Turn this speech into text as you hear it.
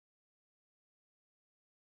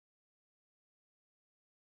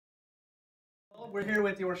We're here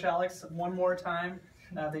with the Orshalicks one more time.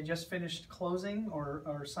 They just finished closing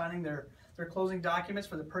or signing their closing documents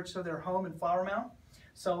for the purchase of their home in Flower Mound.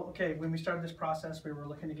 So, okay, when we started this process, we were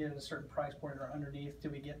looking to get at a certain price point or underneath.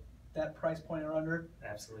 Did we get that price point or under?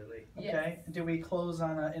 Absolutely. Okay. Yes. Did we close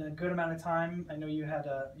on in a good amount of time? I know we had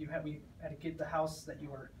to get the house that you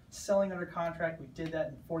were selling under contract. We did that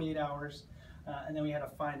in 48 hours, and then we had to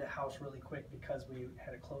find a house really quick because we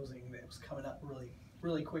had a closing that was coming up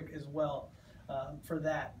really quick as well for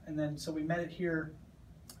that. And then so we met it here.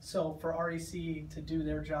 So for REC to do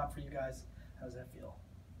their job for you guys, how does that feel?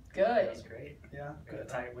 Good. That was great. Yeah. Got a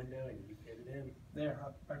tight window and you fit it in. There,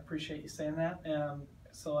 I appreciate you saying that.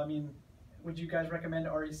 So I mean, would you guys recommend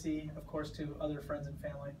REC, of course, to other friends and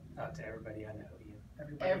family? To everybody I know.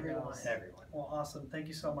 Everybody Everyone. knows. Everyone. Well, awesome. Thank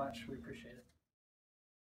you so much. We appreciate it.